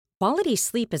Quality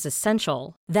sleep is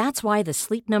essential. That's why the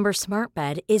Sleep Number Smart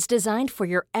Bed is designed for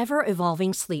your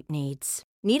ever-evolving sleep needs.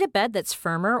 Need a bed that's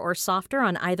firmer or softer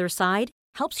on either side?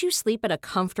 Helps you sleep at a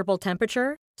comfortable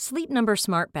temperature? Sleep Number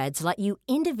Smart Beds let you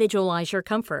individualize your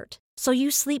comfort, so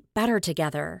you sleep better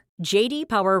together. J.D.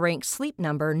 Power ranks Sleep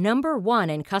Number number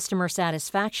one in customer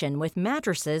satisfaction with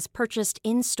mattresses purchased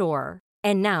in-store.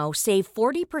 And now, save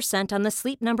 40% on the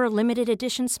Sleep Number Limited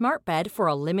Edition Smart Bed for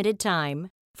a limited time.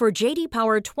 For J.D.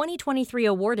 Power 2023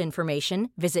 award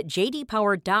information, visit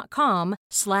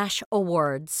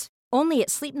jdpower.com/awards. Only at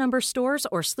Sleep Number stores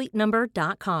or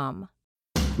sleepnumber.com.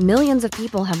 Millions of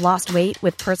people have lost weight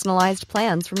with personalized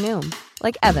plans from Noom.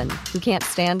 Like Evan, who can't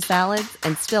stand salads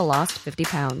and still lost 50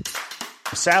 pounds.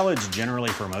 Salads generally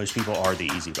for most people are the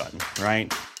easy button,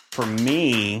 right? For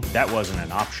me, that wasn't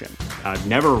an option. I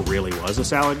never really was a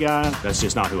salad guy. That's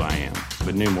just not who I am.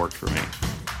 But Noom worked for me.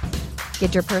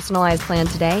 Get your personalized plan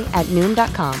today at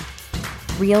Noom.com.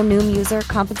 Real Noom user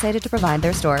compensated to provide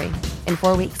their story. In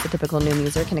 4 weeks, the typical Noom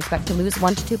user can expect to lose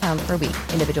 1 to 2 pounds per week.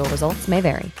 Individual results may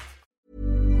vary.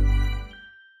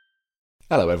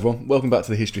 Hello everyone, welcome back to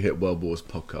the History Hit World Wars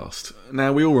podcast.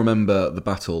 Now we all remember the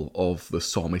Battle of the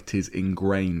Somme. It is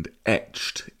ingrained,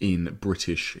 etched in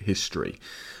British history.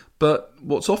 But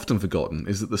what's often forgotten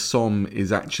is that the Somme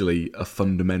is actually a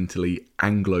fundamentally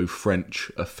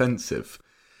Anglo-French offensive.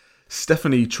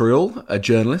 Stephanie Triol, a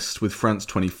journalist with France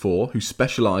 24 who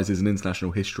specialises in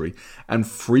international history and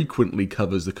frequently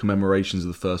covers the commemorations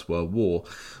of the First World War,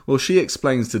 well, she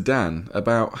explains to Dan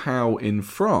about how in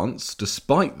France,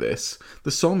 despite this,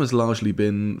 the Somme has largely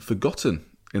been forgotten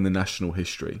in the national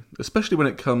history, especially when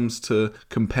it comes to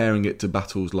comparing it to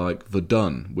battles like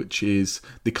Verdun, which is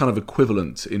the kind of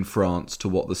equivalent in France to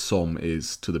what the Somme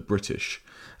is to the British.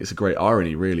 It's a great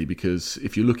irony, really, because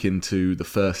if you look into the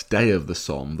first day of the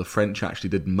Somme, the French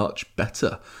actually did much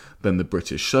better than the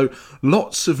British. So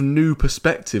lots of new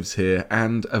perspectives here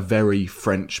and a very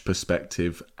French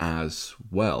perspective as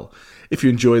well. If you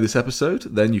enjoy this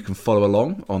episode, then you can follow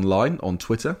along online on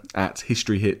Twitter at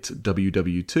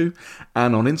HistoryHitWW2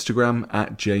 and on Instagram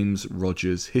at James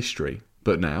Rogers History.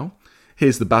 But now,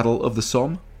 here's the Battle of the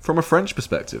Somme from a French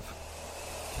perspective.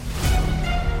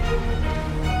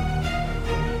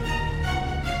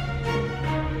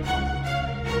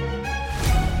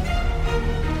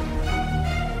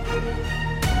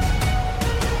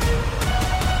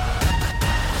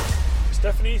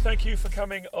 Stephanie, thank you for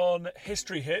coming on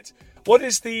History Hit. What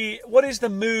is the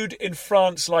mood in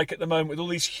France like at the moment with all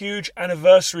these huge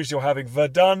anniversaries you're having,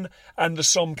 Verdun and the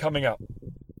Somme coming up?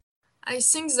 I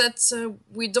think that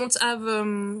we don't have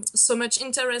so much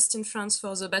interest in France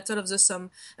for the Battle of the Somme.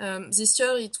 This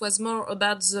year it was more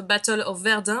about the Battle of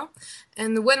Verdun.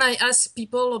 And when I ask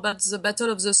people about the Battle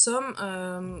of the Somme,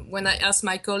 when I ask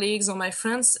my colleagues or my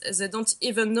friends, they don't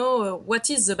even know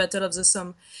what is the Battle of the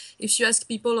Somme. If you ask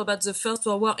people about the First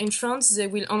World War in France, they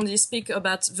will only speak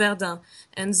about Verdun.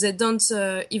 And they don't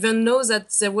even know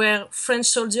that there were French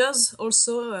soldiers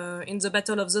also in the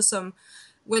Battle of the Somme.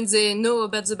 When they know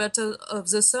about the Battle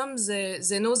of the Somme, they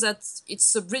know that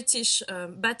it's a British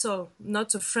battle,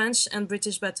 not a French and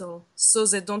British battle. So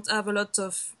they don't have a lot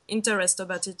of interest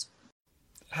about it.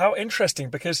 How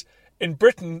interesting, because in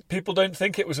Britain, people don't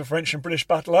think it was a French and British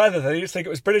battle either. They just think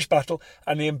it was a British battle.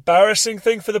 And the embarrassing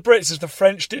thing for the Brits is the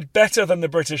French did better than the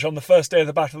British on the first day of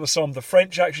the Battle of the Somme. The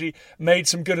French actually made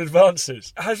some good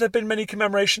advances. Has there been many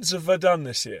commemorations of Verdun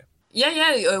this year?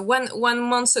 Yeah. 1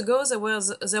 month ago, there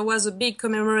was a big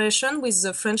commemoration with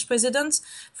the French president,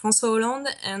 François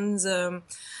Hollande, and the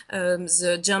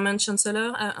German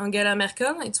Chancellor, Angela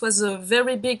Merkel. It was a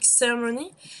very big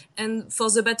ceremony. And for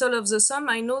the Battle of the Somme,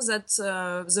 I know that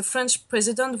the French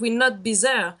president will not be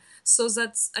there. So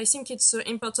I think it's an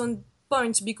important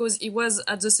point because he was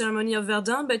at the ceremony of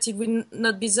Verdun, but he will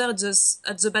not be there just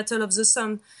at the Battle of the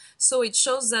Somme. So it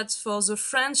shows that for the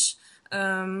French,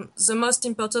 the most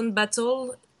important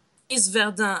battle is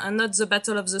Verdun and not the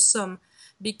Battle of the Somme,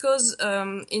 because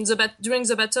during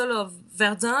the Battle of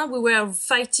Verdun we were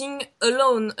fighting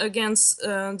alone against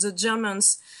the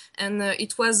Germans, and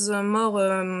it was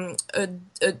more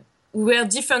we were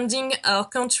defending our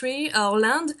country, our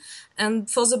land. And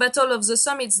for the Battle of the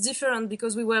Somme, it's different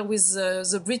because we were with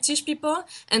the British people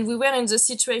and we were in the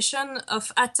situation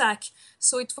of attack.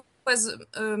 So it was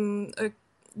a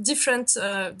different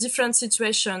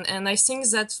situation. And I think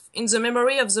that in the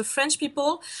memory of the French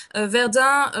people,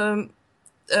 Verdun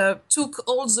took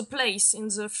all the place in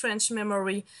the French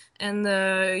memory. And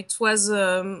it was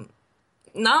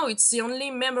now it's the only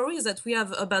memory that we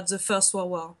have about the First World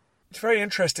War. It's very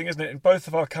interesting, isn't it? In both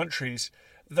of our countries,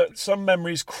 that some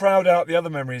memories crowd out the other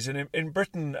memories. And in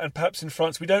Britain and perhaps in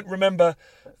France, we don't remember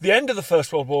the end of the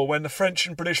First World War when the French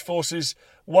and British forces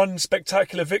won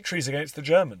spectacular victories against the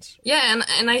Germans. Yeah,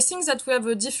 and I think that we have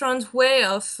a different way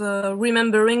of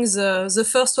remembering the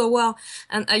First World War.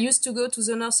 And I used to go to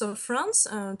the north of France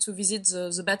to visit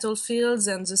the battlefields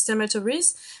and the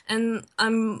cemeteries. And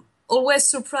I'm always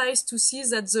surprised to see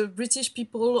that the British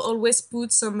people always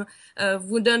put some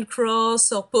wooden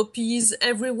cross or poppies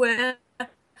everywhere.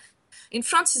 In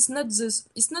France, it's not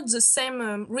the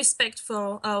same respect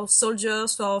for our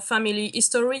soldiers, for our family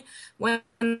history. When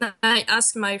I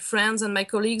ask my friends and my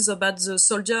colleagues about the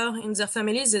soldier in their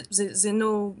families, they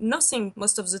know nothing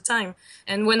most of the time.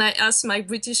 And when I ask my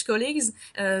British colleagues,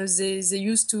 they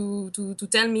used to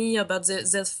tell me about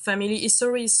their family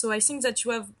history. So I think that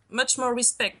you have much more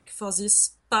respect for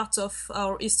this part of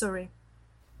our history.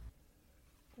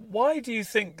 Why do you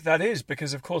think that is?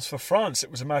 Because, of course, for France,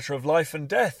 it was a matter of life and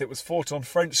death. It was fought on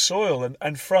French soil,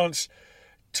 and France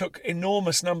took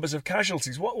enormous numbers of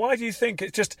casualties. Why do you think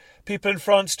it's just people in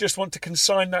France just want to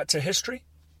consign that to history?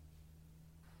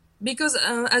 Because,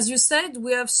 as you said,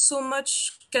 we have so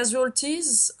much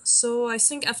casualties. So I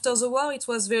think after the war, it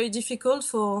was very difficult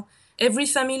for every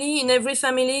family. In every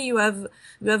family, you have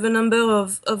a number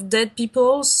of dead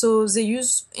people. So they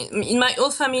in my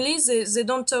own family, they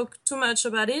don't talk too much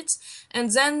about it. And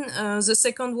then the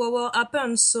Second World War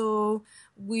happened. So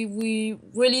we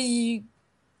really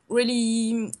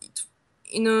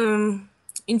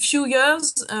in few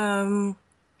years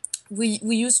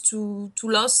we used to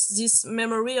lose this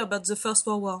memory about the First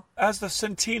World War. As the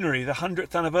centenary, the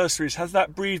 100th anniversaries, has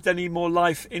that breathed any more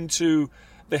life into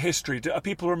the history? Are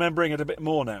people remembering it a bit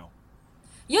more now?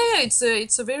 Yeah, it's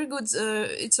a very good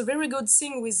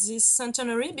thing with this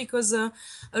centenary, because a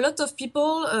lot of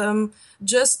people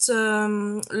just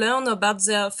learn about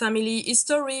their family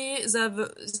history. There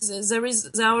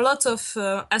are a lot of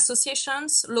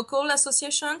associations, local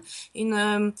associations in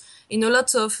a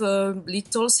lot of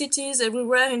little cities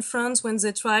everywhere in France. When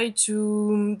they try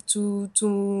to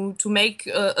make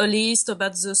a list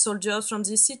about the soldiers from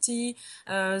this city,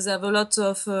 they have a lot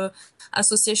of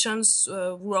associations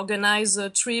who organize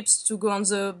trips to go on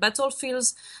the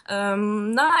battlefields.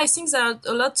 Now I think there are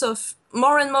a lot of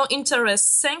more and more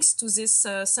interest thanks to this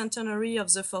centenary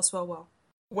of the First World War.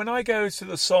 When I go to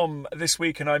the Somme this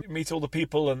week and I meet all the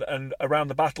people and around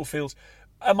the battlefields,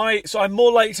 I'm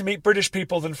more likely to meet British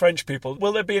people than French people.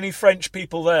 Will there be any French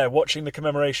people there watching the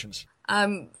commemorations?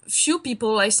 Few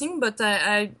people, I think, but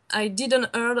I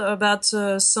didn't heard about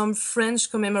some French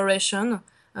commemoration.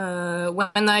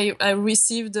 When I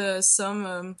received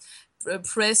some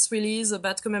press release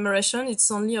about commemoration,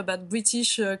 it's only about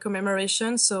British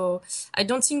commemoration. So I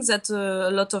don't think that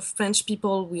a lot of French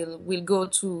people will go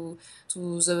to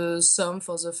the Somme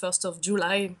for the 1st of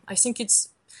July. I think it's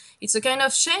a kind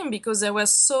of shame, because there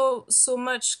was so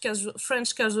much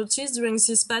French casualties during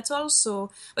this battle.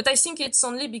 So, but I think it's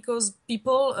only because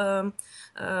people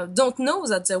don't know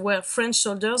that there were French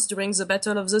soldiers during the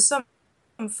Battle of the Somme.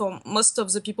 For most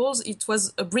of the people, it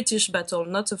was a British battle,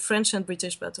 not a French and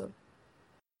British battle.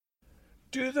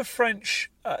 Do the French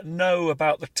know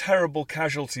about the terrible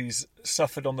casualties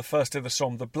suffered on the first day of the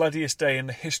Somme, the bloodiest day in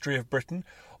the history of Britain?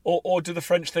 Or do the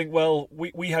French think, well,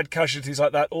 we had casualties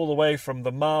like that all the way from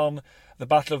the Marne, the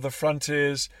Battle of the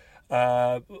Frontiers,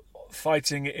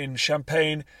 fighting in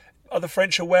Champagne? Are the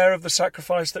French aware of the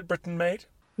sacrifice that Britain made?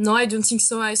 No, I don't think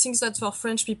so. I think that for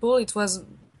French people, it was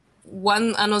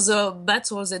another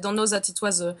battle. They don't know that it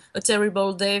was a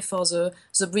terrible day for the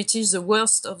British, the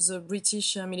worst of the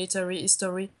British military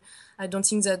history. I don't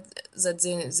think that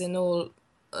they know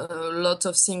a lot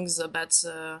of things about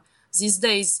these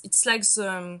days. It's like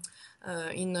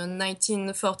in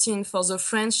 1914 for the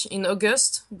French in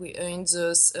August, in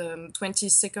the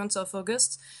 22nd of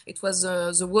August, it was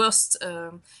the worst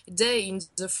day in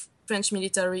the French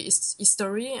military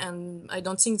history, and I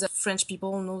don't think that French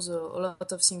people knows a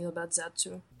lot of things about that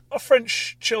too. Are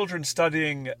French children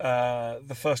studying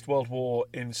the First World War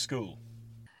in school?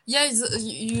 Yeah,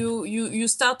 you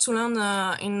start to learn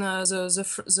in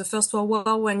the First World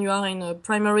War when you are in a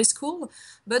primary school,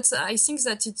 but I think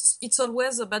that it's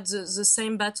always about the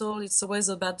same battle. It's always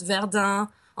about Verdun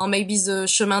or maybe the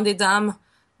Chemin des Dames,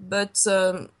 but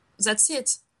that's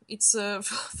it. it's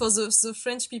for the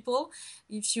French people.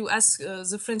 If you ask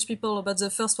the French people about the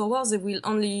First World War, they will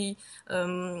only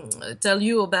tell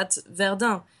you about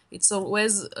Verdun. It's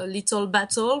always a little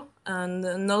battle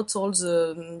and not all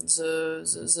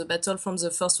the battle from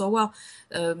the First World War.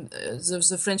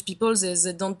 The French people,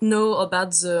 they don't know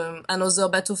about another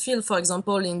battlefield. For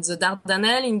example, in the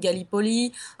Dardanelles, in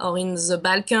Gallipoli, or in the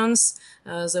Balkans,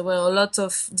 there were a lot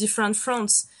of different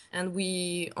fronts, and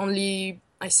we only,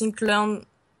 I think, learn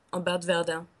about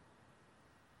Verdun.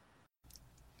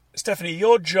 Stephanie,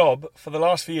 your job for the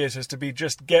last few years has to be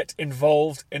just get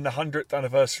involved in the 100th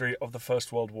anniversary of the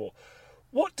First World War.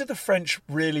 What do the French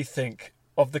really think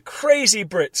of the crazy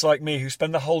Brits like me who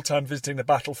spend the whole time visiting the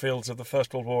battlefields of the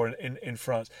First World War in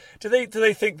France? Do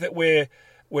they think that we're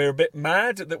a bit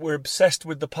mad, that we're obsessed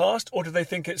with the past, or do they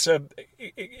think it's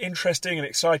interesting and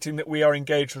exciting that we are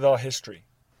engaged with our history?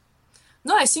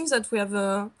 No, I think that we have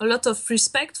a lot of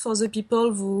respect for the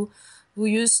people who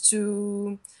used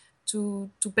to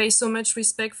pay so much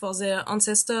respect for their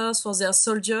ancestors, for their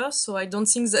soldiers. So I don't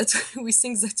think that we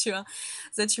think that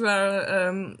you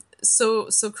are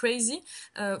so crazy.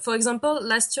 For example,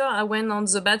 last year I went on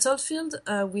the battlefield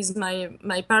with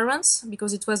my parents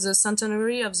because it was the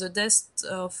centenary of the death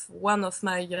of one of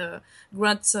my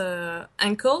great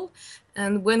uncle.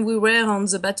 And when we were on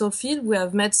the battlefield, we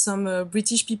have met some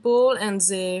British people, and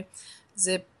they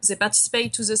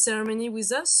participate to the ceremony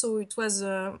with us. So it was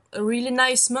a really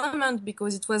nice moment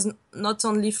because it was not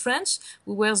only French.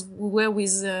 We were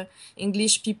with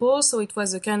English people, so it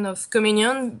was a kind of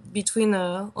communion between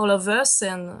all of us.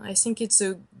 And I think it's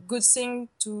a good thing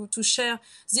to share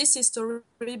this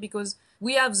history because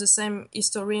we have the same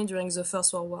history during the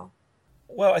First World War.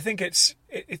 Well, I think it's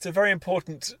a very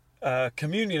important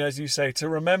communion, as you say, to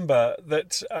remember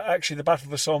that actually the Battle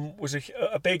of the Somme was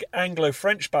a big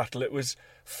Anglo-French battle. It was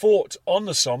fought on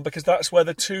the Somme because that's where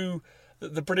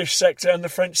the British sector and the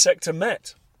French sector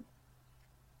met.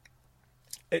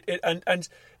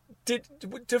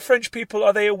 Do French people,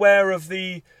 are they aware of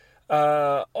the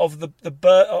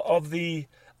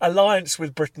alliance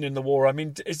with Britain in the war? I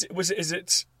mean,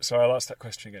 sorry, I'll ask that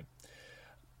question again.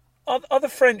 Are the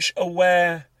French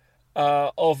aware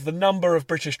of the number of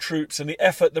British troops and the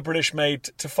effort the British made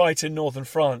to fight in northern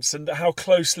France, and how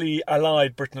closely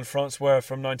allied Britain and France were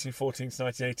from 1914 to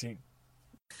 1918?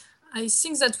 I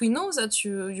think that we know that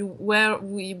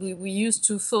we used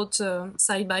to fight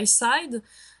side by side,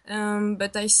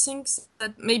 but I think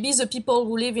that maybe the people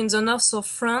who live in the north of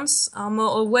France are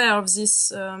more aware of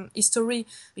this history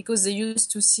because they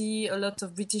used to see a lot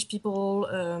of British people.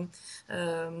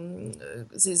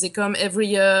 They come every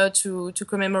year to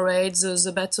commemorate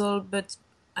the battle, but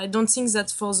I don't think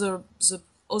that for the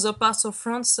other parts of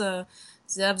France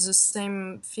they have the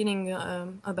same feeling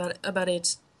about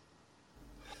it.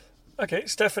 Okay,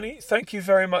 Stephanie, thank you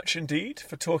very much indeed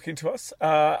for talking to us.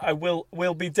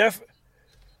 We'll be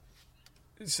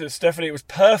So Stephanie, it was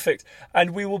perfect,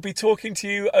 and we will be talking to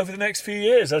you over the next few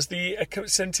years as the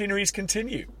centenaries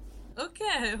continue.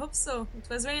 Okay, I hope so. It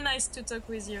was very nice to talk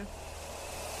with you.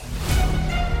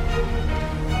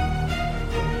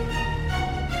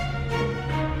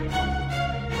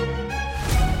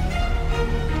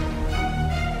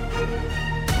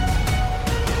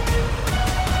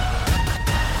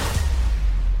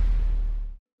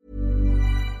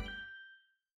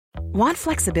 Want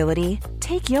flexibility?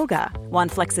 Take yoga.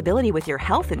 Want flexibility with your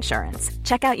health insurance?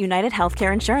 Check out United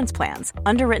Healthcare Insurance Plans.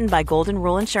 Underwritten by Golden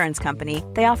Rule Insurance Company,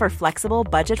 they offer flexible,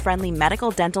 budget-friendly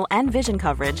medical, dental, and vision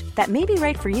coverage that may be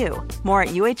right for you. More at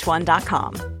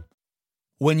UH1.com.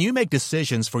 When you make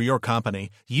decisions for your company,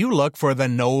 you look for the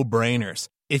no-brainers.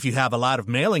 If you have a lot of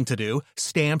mailing to do,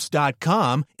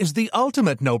 Stamps.com is the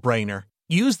ultimate no-brainer.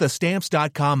 Use the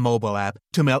Stamps.com mobile app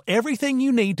to mail everything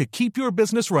you need to keep your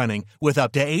business running with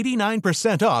up to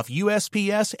 89% off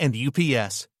USPS and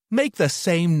UPS. Make the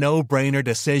same no-brainer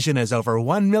decision as over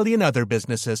 1 million other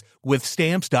businesses with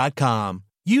Stamps.com.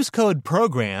 Use code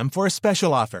PROGRAM for a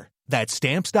special offer. That's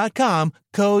Stamps.com,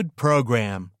 code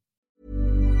PROGRAM.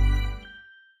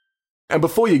 And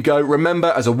before you go, remember,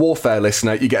 as a Warfare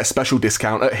listener, you get a special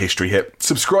discount at History Hit.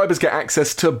 Subscribers get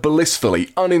access to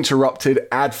blissfully uninterrupted,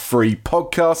 ad-free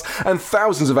podcasts and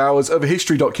thousands of hours of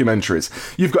history documentaries.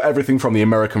 You've got everything from the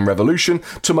American Revolution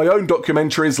to my own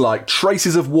documentaries like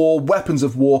Traces of War, Weapons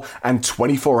of War, and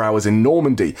 24 Hours in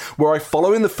Normandy, where I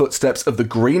follow in the footsteps of the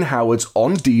Green Howards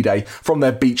on D-Day, from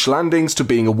their beach landings to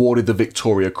being awarded the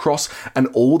Victoria Cross, and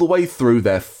all the way through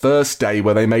their first day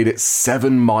where they made it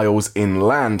 7 miles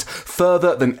inland.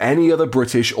 further than any other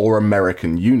British or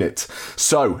American unit.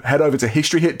 So head over to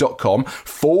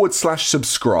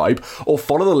historyhit.com/subscribe or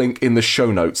follow the link in the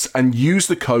show notes and use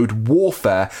the code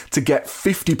WARFARE to get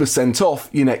 50% off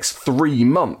your next 3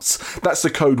 months. That's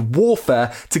the code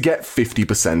WARFARE to get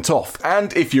 50% off.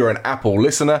 And if you're an Apple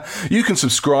listener, you can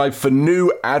subscribe for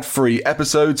new ad-free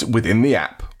episodes within the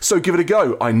app. So give it a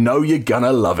go. I know you're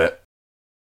gonna love it.